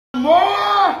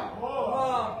more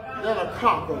than a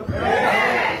conqueror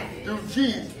through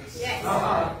Jesus.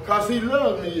 Because he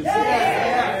loves me, you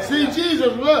see. See,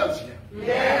 Jesus loves you.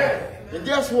 And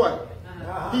guess what?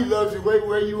 He loves you right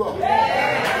where you are.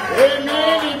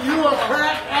 Amen. If you are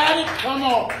crack addict, come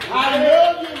on. I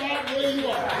love you right where you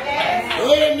are.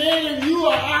 Amen. If you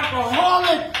are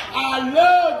alcoholic, I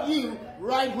love you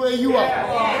right where you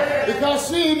are. Because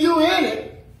see, if you're in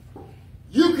it,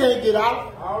 you can't get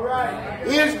out. All right.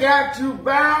 It's got you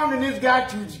bound and it's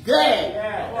got you gagged.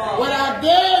 But I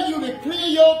dare you to clear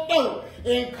your throat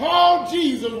and call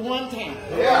Jesus one time.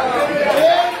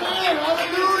 Amen.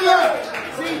 Hallelujah.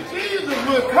 See, Jesus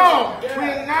will come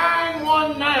when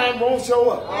 919 won't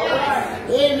show up.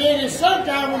 Amen. And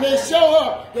sometimes when they show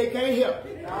up, they can't help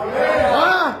it.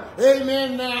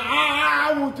 Amen. Now,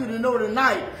 I want you to know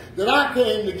tonight that I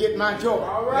came to get my joy.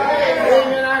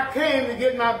 Amen. I came to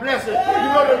get my blessing. You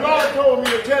know, the Lord told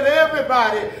me to tell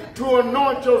everybody to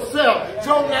anoint yourself.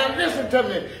 So now listen to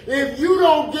me. If you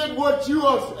don't get what you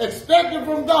are expecting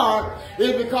from God,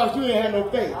 it's because you ain't had no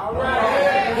faith.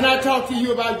 And I talk to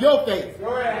you about your faith.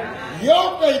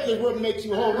 Your faith is what makes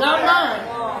you whole, not mine.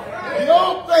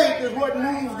 Your faith is what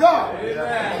moves God.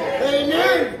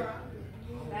 Amen.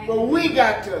 But we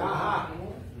got to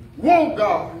want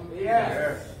God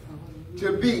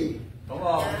to be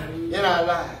in our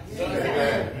lives.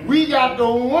 We got to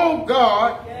want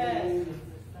God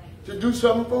to do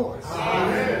something for us.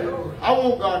 I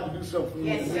want God to do something for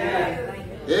me.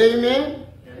 Amen.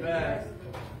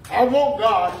 I want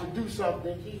God to do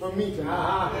something for me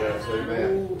tonight.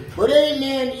 But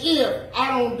amen, if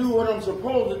I don't do what I'm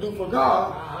supposed to do for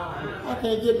God, I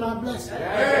can't get my blessing.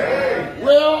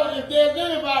 Well, if there's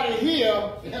anybody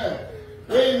here,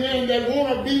 amen, that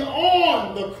want to be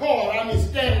on the cord, I mean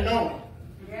standing on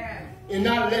it, and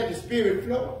not let the Spirit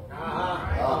flow.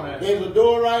 There's a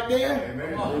door right there.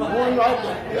 There's one right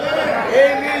there.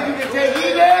 Amen. You can take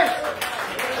either.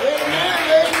 Amen.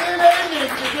 Amen. Amen. You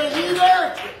can take either.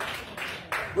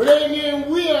 But amen,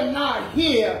 we are not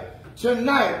here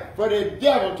tonight for the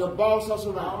devil to boss us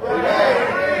around.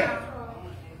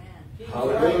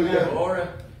 Hallelujah.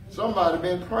 Somebody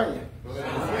been praying.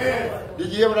 Did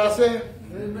you hear what I said?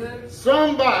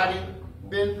 Somebody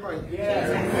been praying.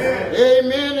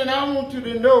 Amen. And I want you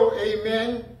to know,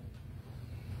 amen,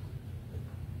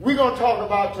 we're going to talk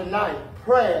about tonight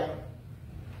prayer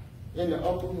in the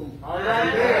upper room.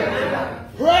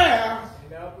 Prayer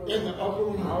in the upper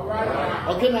room.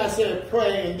 Or can I say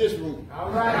prayer in this room?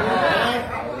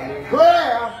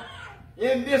 Prayer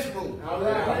in this room.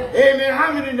 Amen.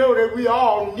 How many know that we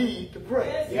all need to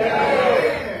pray?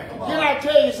 Can I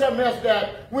tell you something else?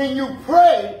 That when you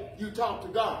pray, you talk to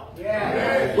God.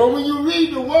 But when you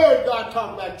read the word, God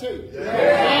talks back to you.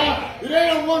 It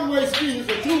ain't a one-way street, it's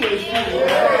a two-way street.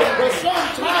 But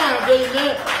sometimes,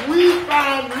 amen, we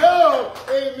find love,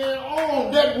 amen,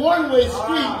 on that one-way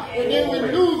street, and then we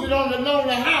lose it on the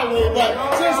lonely highway.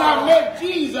 But since I met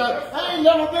Jesus, I ain't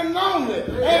never been lonely. I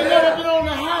ain't never been on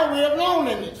the highway of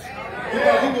loneliness.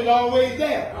 Because he was always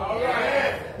there.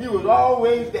 He was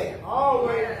always there.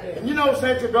 And you know,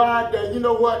 saints of God, that you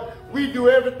know what? We do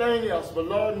everything else, but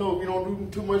Lord knows we don't do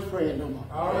too much praying no more.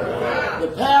 The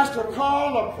pastor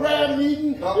called a prayer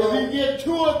meeting. If he get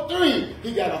 2 or 3,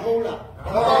 he got a whole lot.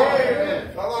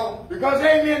 Because,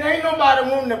 amen, ain't nobody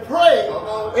wanting to pray,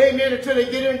 amen, until they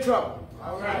get in trouble.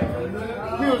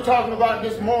 We were talking about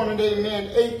this morning,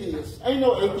 amen, atheists. Ain't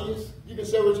no atheists. You can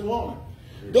say what you want.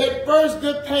 That first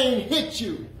good pain hits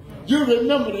you, you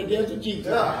remember that there's a Jesus.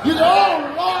 You know,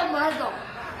 oh, Lord, my God.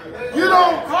 You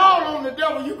don't call on the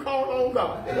devil, you call on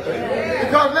God.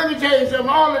 Because let me tell you something,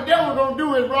 all the devil going to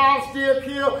do is rob, steal,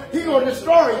 kill. He going to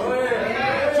destroy you.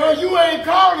 So you ain't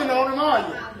calling on him, are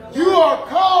you? You are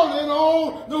calling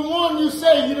on the one you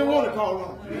say you didn't want to call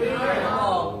on.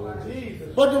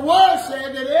 But the word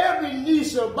said that every knee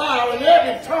shall bow and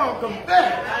every tongue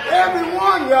confess. Every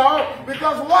one, y'all.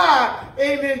 Because why?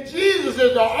 Amen. Jesus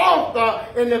is the author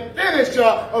and the finisher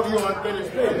of your unfinished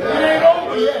faith. It ain't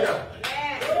over yet.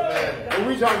 And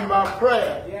we're talking about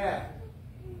prayer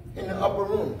in the upper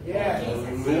room. You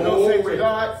know, say to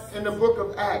God, in the book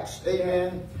of Acts,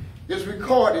 amen, it's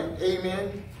recorded,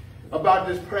 amen, about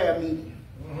this prayer meeting.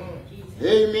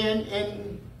 Amen.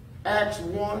 In Acts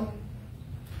 1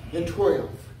 and 12.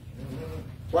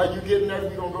 While you're getting there,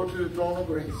 we're going to go to the throne of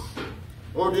grace.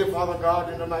 Oh, dear Father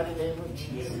God, in the mighty name of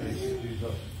Jesus.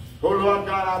 Oh, Lord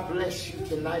God, I bless you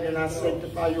tonight and I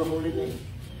sanctify your holy name.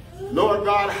 Lord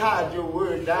God, hide your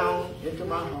word down into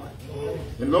my heart.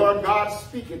 And Lord God,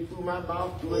 speak it through my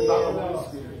mouth, through it by the Holy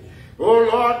Spirit. Oh,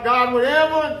 Lord God,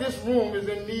 whatever this room is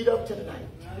in need of tonight,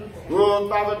 Oh,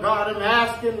 Father God, I'm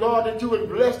asking, Lord, that you would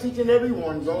bless each and every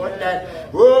one, Lord. That,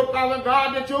 oh, Father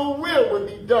God, that your will would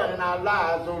be done in our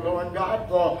lives, oh, Lord God.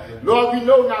 For, Lord, we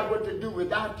know not what to do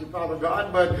without you, Father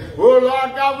God. But, oh,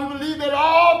 Lord God, we believe that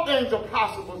all things are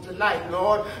possible tonight,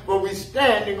 Lord. For we're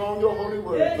standing on your holy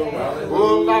word, Lord.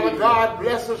 Oh, Father God,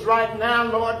 bless us right now,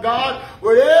 Lord God.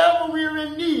 Whatever we're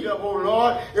in need of, oh,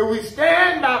 Lord, if we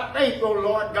stand by faith, oh,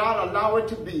 Lord God, allow it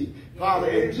to be. Father,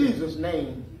 in Jesus'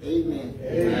 name. Amen.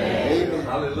 Amen. Amen.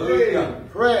 Hallelujah.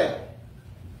 Prayer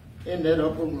in that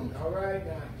upper room. All right.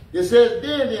 It says,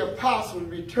 then the apostles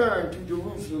returned to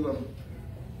Jerusalem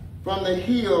from the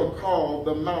hill called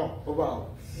the Mount of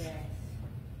Olives. Yes.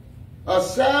 A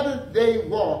Sabbath day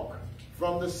walk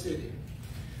from the city.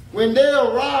 When they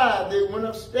arrived, they went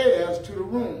upstairs to the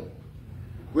room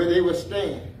where they were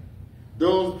staying.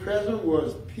 Those present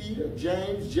was Peter,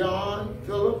 James, John,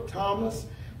 Philip, Thomas,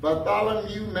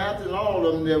 Bartholomew, Matthew, and all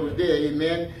of them that were there,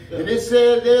 amen. And it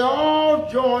says they all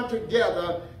joined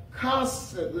together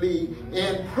constantly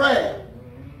in prayer,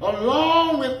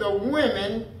 along with the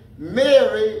women,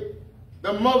 Mary,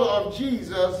 the mother of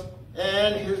Jesus,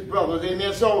 and his brothers,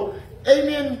 amen. So,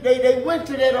 amen, they went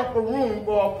to that upper room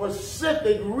for a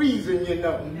specific reason, you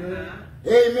know.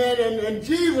 Amen, and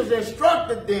Jesus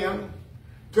instructed them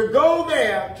to go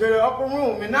there to the upper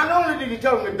room. And not only did he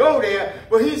tell them to go there,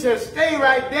 but he said, stay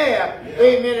right there,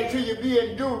 amen, until you be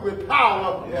endued with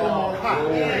power from on high.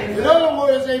 In other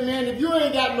words, amen, if you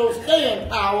ain't got no staying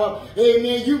power,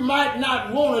 amen, you might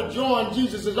not want to join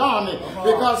Jesus' army.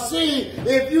 Because see,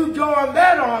 if you join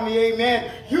that army,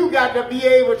 amen, you got to be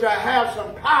able to have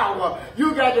some power.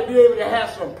 You got to be able to have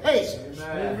some patience.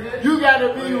 You got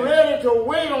to be ready to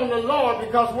wait on the Lord,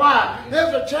 because why?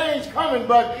 There's a change coming,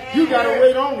 but you got to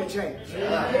wait on the change.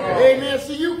 Amen.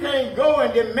 See, you can't go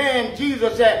and demand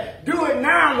Jesus that, do it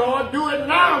now, Lord, do it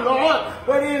now, Lord.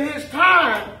 But in his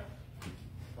time,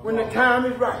 when the time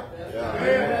is right,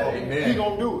 he's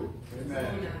going to do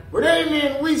it. But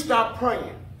amen, we stop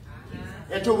praying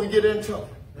until we get in trouble.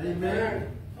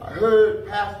 Amen. I heard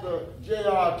Pastor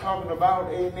J.R. talking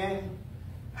about, amen,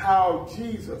 how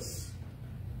Jesus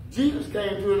came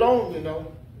to his own, you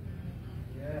know,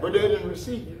 but they didn't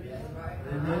receive it.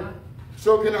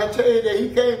 So can I tell you that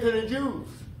he came to the Jews?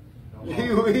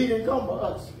 He didn't come for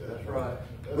us. That's right.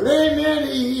 But amen,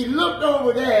 he looked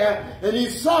over there and he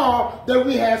saw that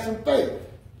we had some faith.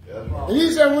 Right. And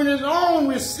he said, when his own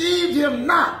received him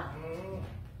not,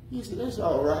 he said, that's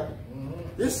all right.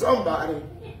 There's somebody,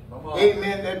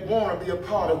 amen, that want to be a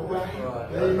part of who I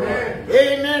am. Amen.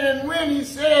 Amen. And when he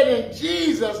said in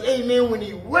Jesus, amen, when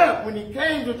he wept, when he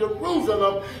came to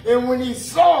Jerusalem, and when he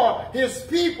saw his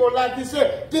people, like he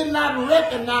said, did not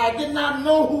recognize, did not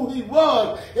know who he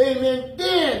was, amen,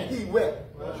 then he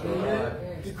wept. Amen.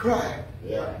 He cried.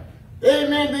 Yeah.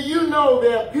 Amen. Do you know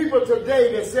there are people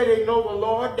today that say they know the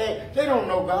Lord? They don't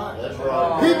know God. That's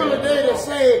right. People today that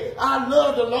say, I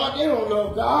love the Lord, they don't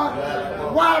love God.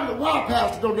 Right. Why,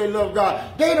 Pastor, don't they love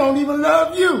God? They don't even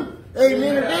love you.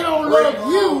 Amen. If they don't love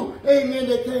you, amen,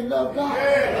 they can't love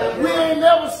God. We ain't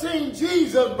never seen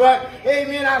Jesus, but,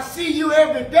 amen, I see you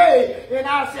every day, and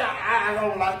I say, I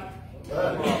don't like you.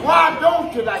 Why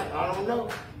don't you like it? I don't know.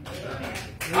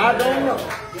 I don't know.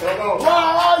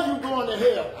 Why are you going to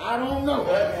hell? I don't know.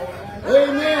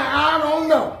 Amen. I don't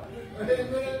know.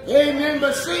 Amen.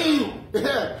 But see,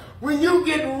 when you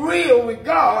get real with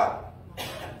God,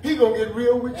 He gonna get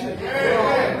real with you.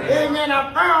 Amen.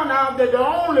 I found out that the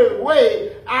only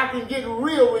way I can get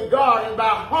real with God is by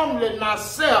humbling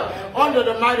myself under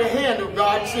the mighty hand of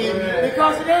God. See,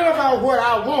 because it ain't about what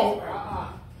I want.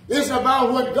 It's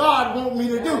about what God wants me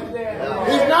to do.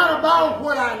 It's not about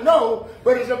what I know,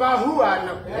 but it's about who I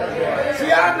know. See,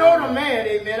 I know the man,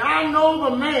 amen. I know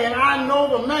the man. I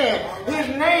know the man. His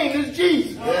name is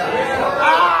Jesus.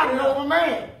 I know the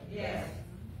man.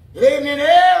 Amen.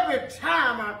 Every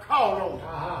time I call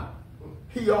on him,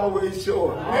 he always show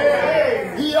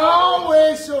up. He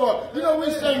always show up. You know,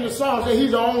 we sing the song, say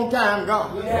he's an on-time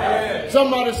God.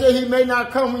 Somebody say he may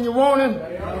not come when you want him,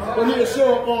 but he'll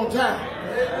show up on time.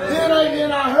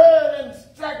 Then I heard in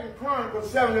 2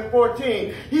 Chronicles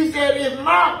 7:14, he said, if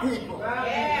my people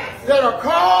that are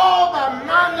called by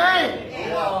my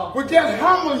name would just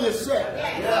humble yourself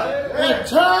and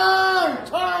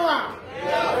turn around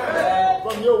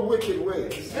from your wicked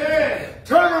ways.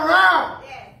 Turn around.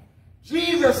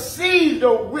 Jesus sees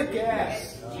the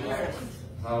wickedness.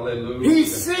 Hallelujah. He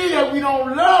sees that we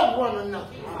don't love one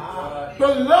another. The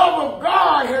love of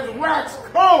God has waxed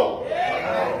cold.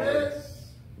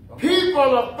 People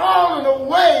are falling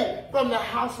away from the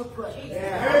house of prayer.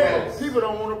 People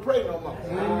don't want to pray no more.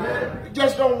 They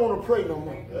just don't want to pray no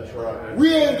more. That's right.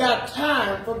 We ain't got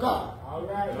time for God.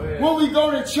 When we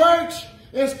go to church,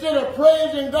 instead of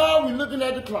praising God, we're looking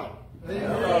at the clock.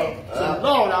 So,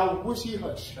 Lord, I wish he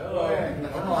hushed.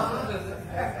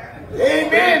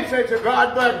 Amen, say to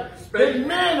God. But the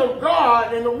men of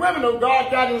God and the women of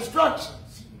God got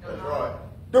instructions. That's right.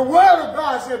 The word of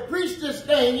God said, preach this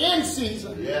thing in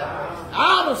season,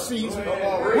 out of season,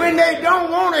 when they don't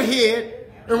want to hear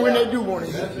it, and when they do want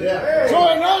to hear it. So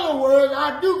in other words,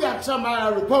 I do got somebody I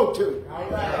report to,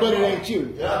 but it ain't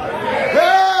you.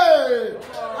 Hey,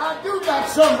 I do got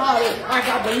somebody I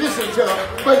got to listen to,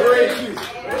 but it ain't you.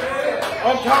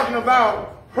 I'm talking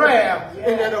about prayer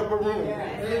in that upper room.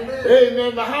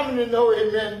 Amen. But how many know,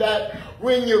 amen, that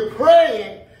when you're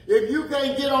praying, if you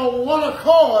can't get on one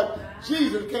accord,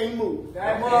 Jesus can't move.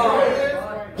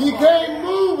 He can't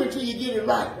move until you get it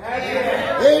right.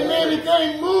 Amen. He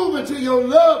can't move until your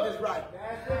love is right.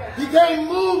 He can't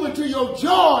move until your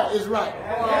joy is right.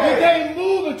 He can't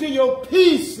move until your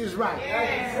peace is right.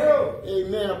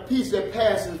 Amen. A peace that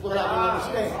passes what I can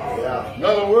understand. In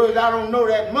other words, I don't know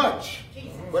that much,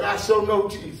 but I sure know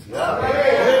Jesus.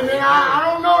 Amen.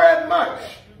 I don't know that much,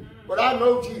 but I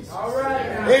know Jesus.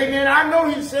 Amen. I know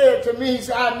he said to me, he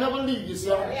said, I'll never leave you,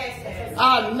 son.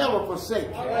 I'll never forsake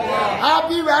you. I'll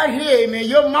be right here, amen.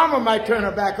 Your mama might turn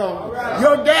her back on you.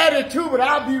 Your daddy too, but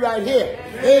I'll be right here.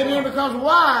 Amen. Because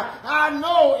why? I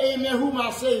know, amen, who my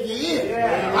Savior is.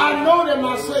 I know that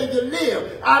my Savior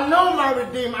lives. I know my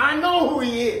Redeemer. I know who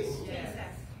he is.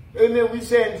 Amen. We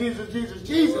said Jesus, Jesus,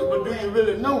 Jesus, but do you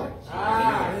really know him?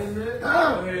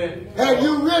 Have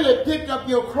you really picked up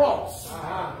your cross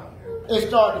and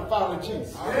started to follow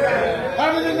Jesus?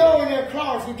 How many know in their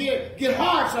cross can get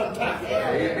hard sometimes?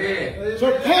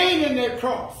 So pain in their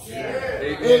cross.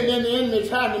 Amen. The enemy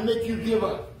trying to make you give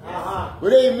up.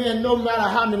 But amen, no matter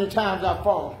how many times I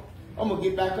fall, I'm going to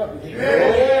get back up again.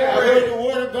 I heard the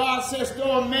word of God says,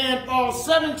 though a man falls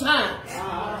 7 times,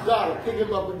 God will pick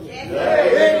him up again.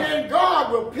 Amen.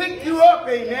 God will pick you up,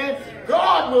 amen.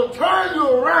 God will turn you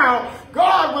around.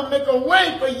 God will make a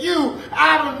way for you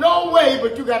out of no way,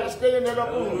 but you got to stay in that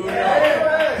upper room.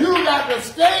 You got to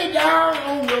stay down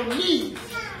on your knees.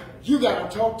 You got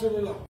to talk to the Lord.